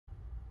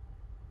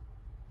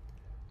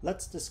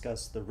Let's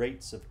discuss the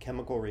rates of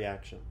chemical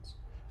reactions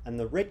and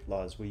the rate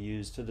laws we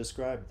use to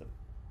describe them.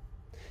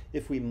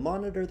 If we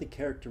monitor the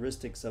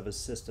characteristics of a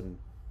system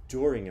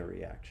during a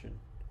reaction,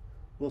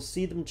 we'll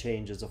see them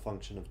change as a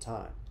function of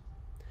time.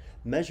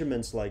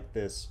 Measurements like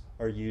this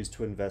are used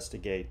to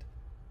investigate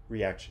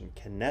reaction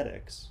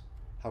kinetics,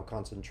 how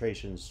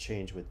concentrations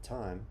change with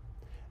time,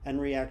 and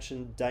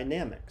reaction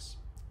dynamics,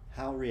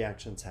 how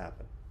reactions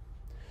happen.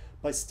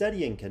 By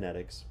studying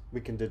kinetics,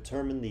 we can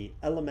determine the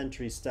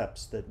elementary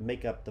steps that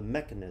make up the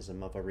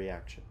mechanism of a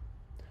reaction.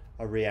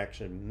 A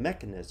reaction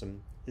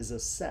mechanism is a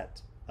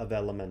set of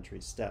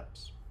elementary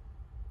steps.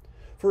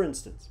 For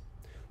instance,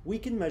 we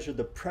can measure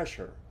the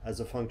pressure as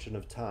a function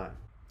of time.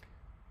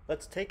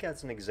 Let's take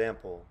as an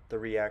example the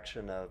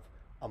reaction of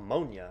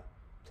ammonia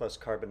plus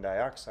carbon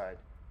dioxide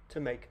to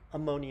make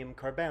ammonium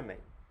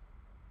carbamate.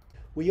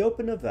 We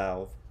open a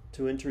valve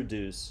to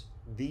introduce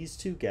these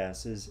two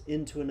gases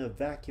into an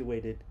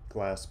evacuated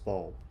glass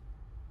bulb.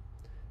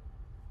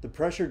 The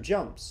pressure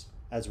jumps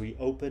as we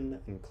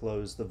open and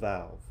close the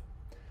valve.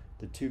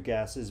 The two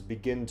gases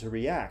begin to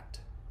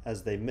react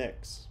as they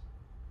mix.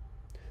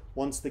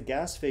 Once the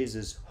gas phase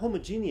is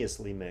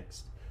homogeneously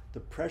mixed, the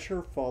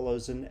pressure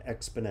follows an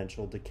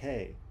exponential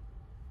decay.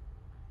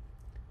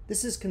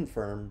 This is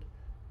confirmed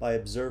by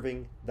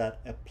observing that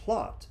a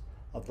plot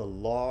of the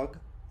log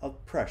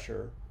of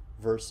pressure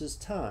versus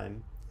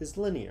time is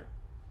linear.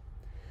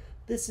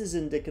 This is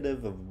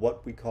indicative of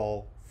what we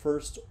call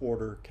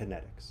first-order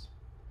kinetics.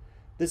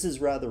 This is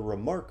rather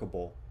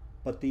remarkable,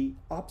 but the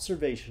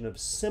observation of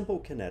simple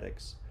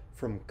kinetics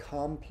from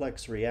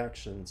complex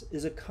reactions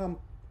is a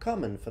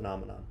common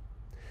phenomenon.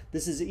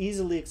 This is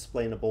easily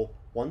explainable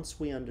once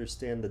we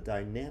understand the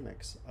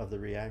dynamics of the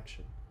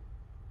reaction.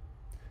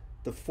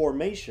 The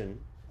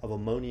formation of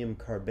ammonium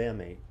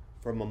carbamate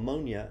from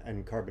ammonia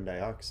and carbon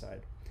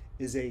dioxide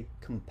is a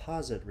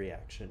composite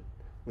reaction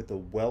with a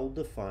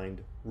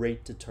well-defined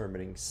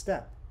rate-determining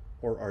step,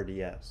 or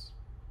RDS.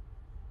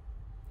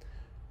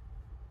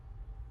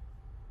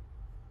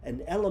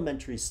 An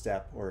elementary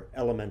step, or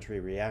elementary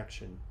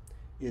reaction,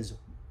 is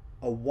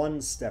a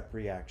one-step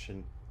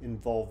reaction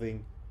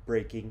involving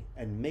breaking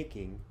and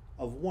making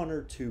of one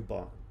or two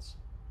bonds.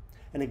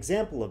 An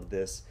example of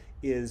this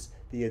is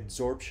the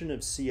adsorption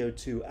of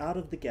CO2 out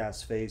of the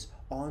gas phase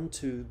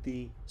onto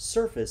the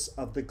surface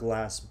of the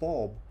glass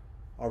bulb,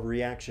 a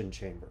reaction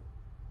chamber.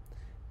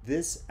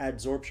 This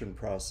adsorption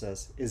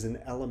process is an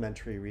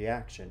elementary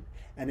reaction,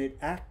 and it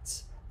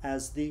acts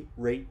as the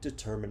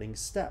rate-determining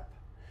step,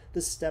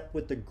 the step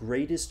with the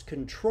greatest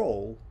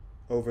control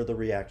over the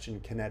reaction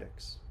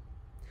kinetics.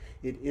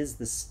 It is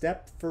the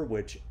step for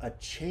which a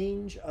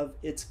change of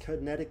its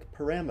kinetic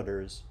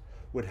parameters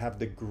would have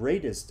the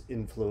greatest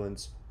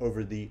influence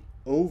over the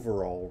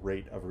overall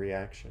rate of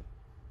reaction.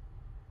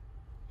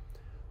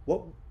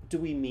 What do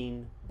we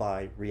mean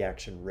by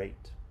reaction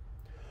rate?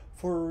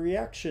 For a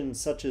reaction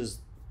such as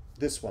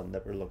this one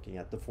that we're looking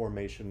at, the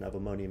formation of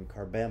ammonium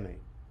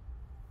carbamate,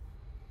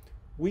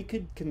 we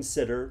could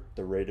consider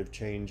the rate of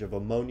change of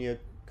ammonia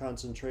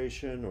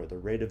concentration, or the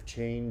rate of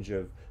change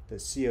of the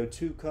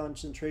CO2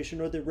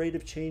 concentration, or the rate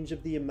of change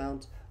of the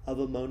amount of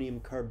ammonium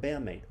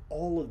carbamate.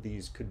 All of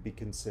these could be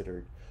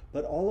considered,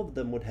 but all of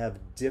them would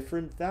have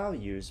different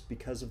values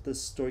because of the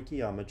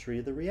stoichiometry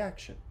of the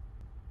reaction.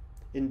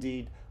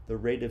 Indeed, the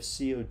rate of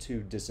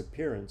CO2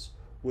 disappearance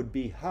would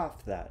be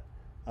half that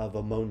of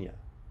ammonia,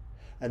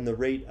 and the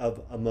rate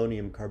of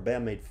ammonium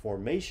carbamate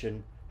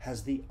formation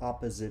has the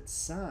opposite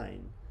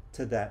sign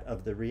to that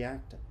of the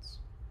reactants.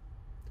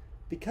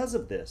 Because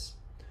of this,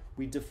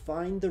 we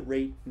define the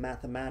rate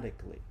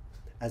mathematically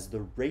as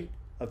the rate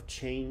of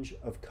change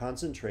of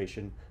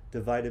concentration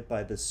divided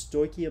by the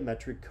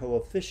stoichiometric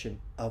coefficient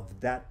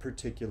of that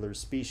particular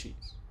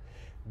species.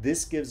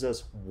 This gives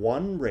us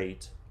one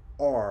rate,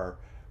 R,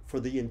 for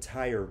the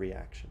entire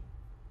reaction.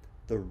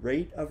 The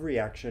rate of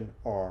reaction,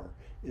 R,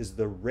 is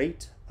the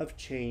rate of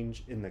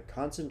change in the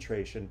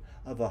concentration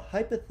of a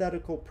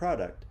hypothetical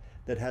product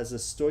that has a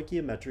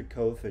stoichiometric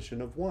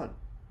coefficient of 1.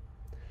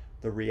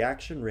 The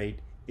reaction rate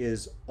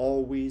is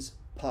always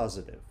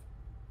positive.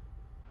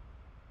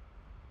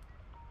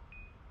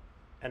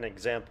 An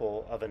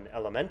example of an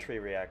elementary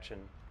reaction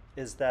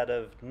is that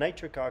of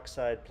nitric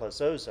oxide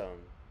plus ozone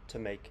to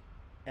make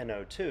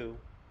NO2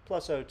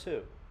 plus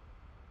O2.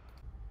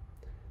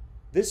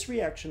 This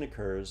reaction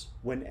occurs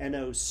when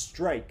NO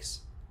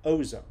strikes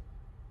ozone.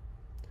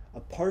 A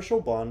partial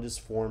bond is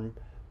formed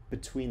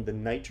between the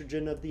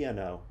nitrogen of the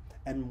NO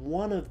and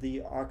one of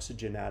the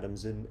oxygen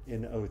atoms in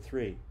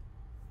O3.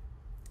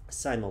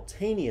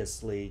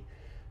 Simultaneously,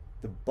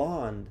 the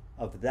bond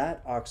of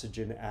that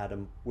oxygen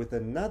atom with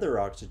another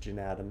oxygen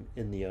atom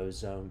in the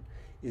ozone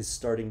is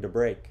starting to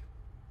break.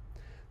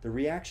 The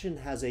reaction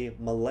has a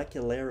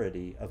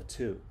molecularity of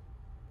 2.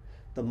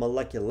 The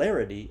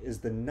molecularity is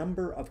the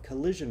number of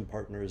collision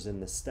partners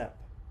in the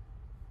step.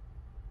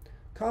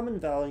 Common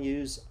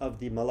values of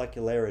the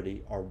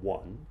molecularity are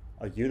 1,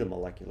 a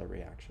unimolecular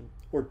reaction,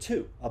 or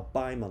 2, a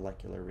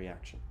bimolecular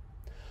reaction.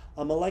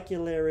 A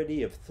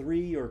molecularity of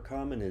 3 or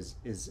common is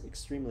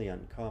extremely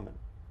uncommon.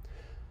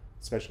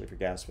 especially for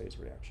gas phase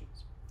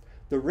reactions.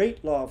 The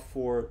rate law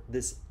for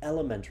this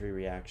elementary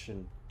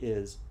reaction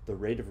is the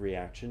rate of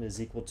reaction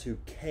is equal to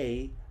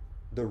K,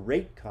 the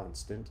rate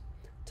constant,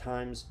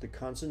 times the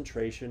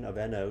concentration of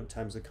NO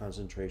times the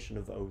concentration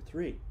of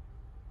O3.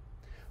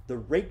 The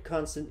rate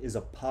constant is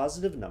a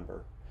positive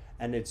number,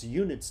 and its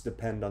units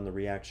depend on the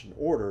reaction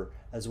order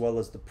as well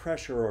as the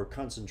pressure or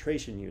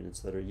concentration units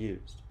that are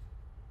used.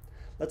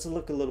 Let's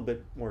look a little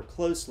bit more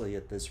closely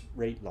at this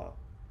rate law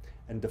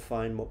and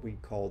define what we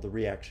call the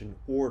reaction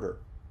order.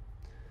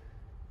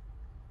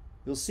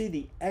 You'll see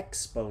the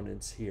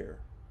exponents here.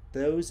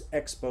 Those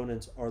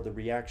exponents are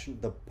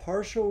the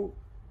partial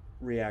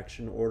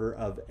reaction order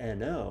of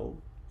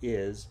NO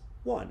is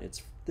 1.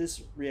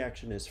 This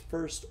reaction is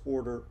first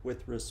order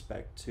with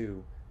respect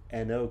to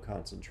NO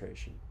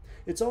concentration.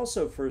 It's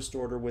also first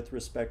order with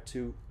respect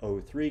to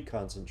O3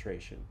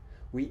 concentration.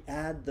 We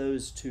add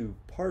those two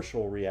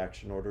partial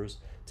reaction orders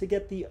to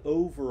get the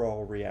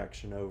overall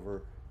reaction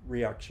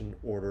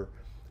order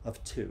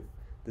of 2.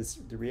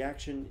 The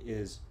reaction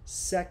is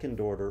second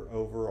order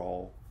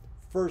overall,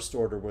 first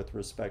order with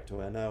respect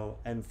to NO,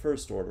 and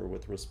first order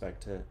with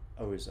respect to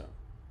ozone.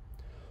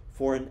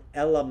 For an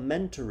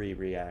elementary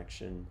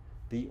reaction,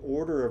 the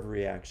order of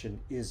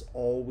reaction is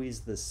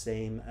always the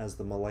same as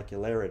the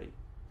molecularity.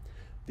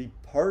 The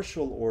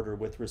partial order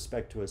with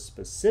respect to a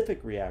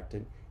specific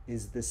reactant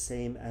is the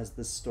same as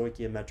the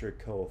stoichiometric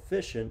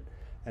coefficient,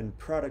 and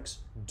products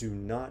do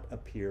not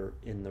appear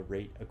in the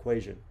rate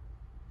equation.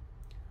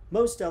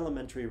 Most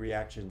elementary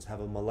reactions have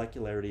a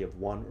molecularity of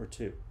 1 or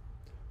 2.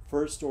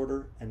 First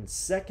order and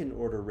second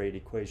order rate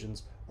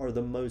equations are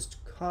the most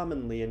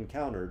commonly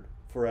encountered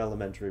for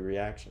elementary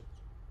reactions.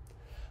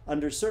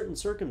 Under certain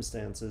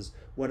circumstances,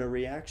 when a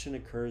reaction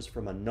occurs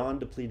from a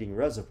non-depleting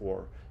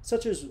reservoir,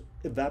 such as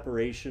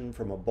evaporation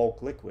from a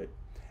bulk liquid,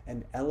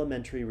 an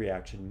elementary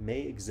reaction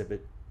may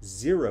exhibit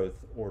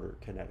zeroth order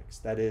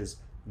kinetics, that is,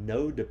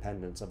 no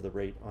dependence of the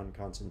rate on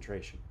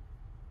concentration.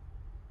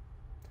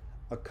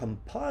 A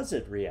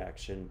composite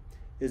reaction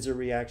is a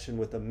reaction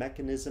with a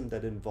mechanism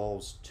that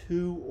involves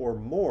 2 or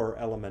more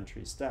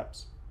elementary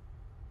steps.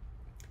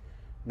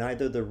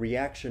 Neither the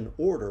reaction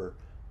order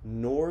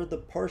nor the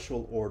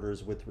partial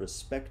orders with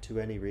respect to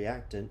any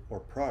reactant or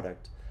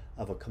product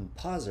of a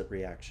composite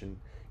reaction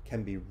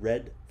can be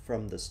read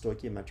from the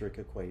stoichiometric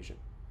equation.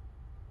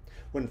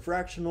 When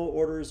fractional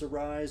orders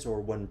arise or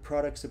when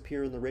products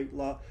appear in the rate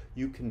law,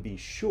 you can be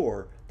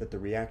sure that the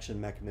reaction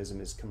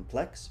mechanism is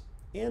complex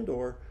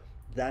and/or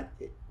that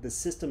the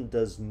system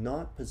does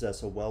not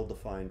possess a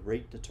well-defined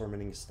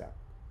rate-determining step.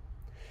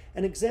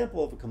 An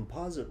example of a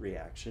composite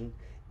reaction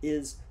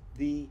is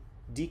the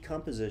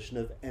decomposition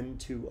of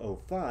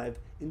N2O5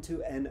 into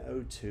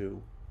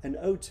NO2 and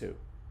O2.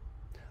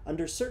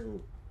 Under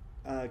certain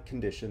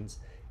conditions,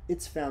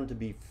 it's found to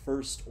be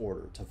first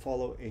order, to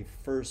follow a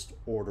first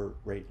order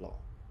rate law.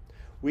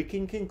 We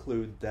can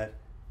conclude that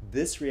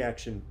this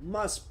reaction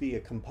must be a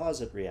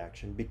composite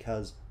reaction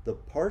because the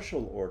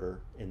partial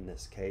order, in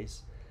this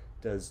case,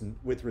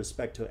 with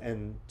respect to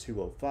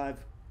N2O5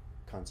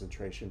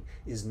 concentration,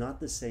 is not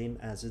the same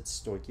as its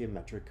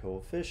stoichiometric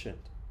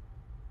coefficient.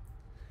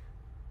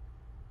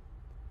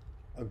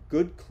 A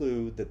good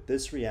clue that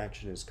this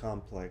reaction is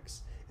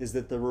complex is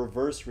that the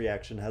reverse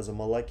reaction has a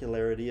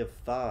molecularity of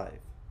 5.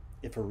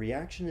 If a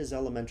reaction is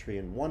elementary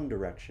in one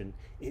direction,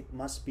 it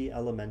must be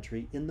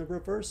elementary in the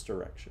reverse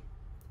direction.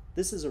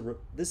 This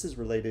is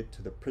related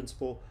to the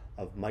principle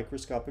of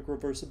microscopic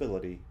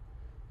reversibility,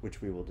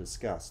 which we will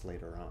discuss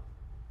later on.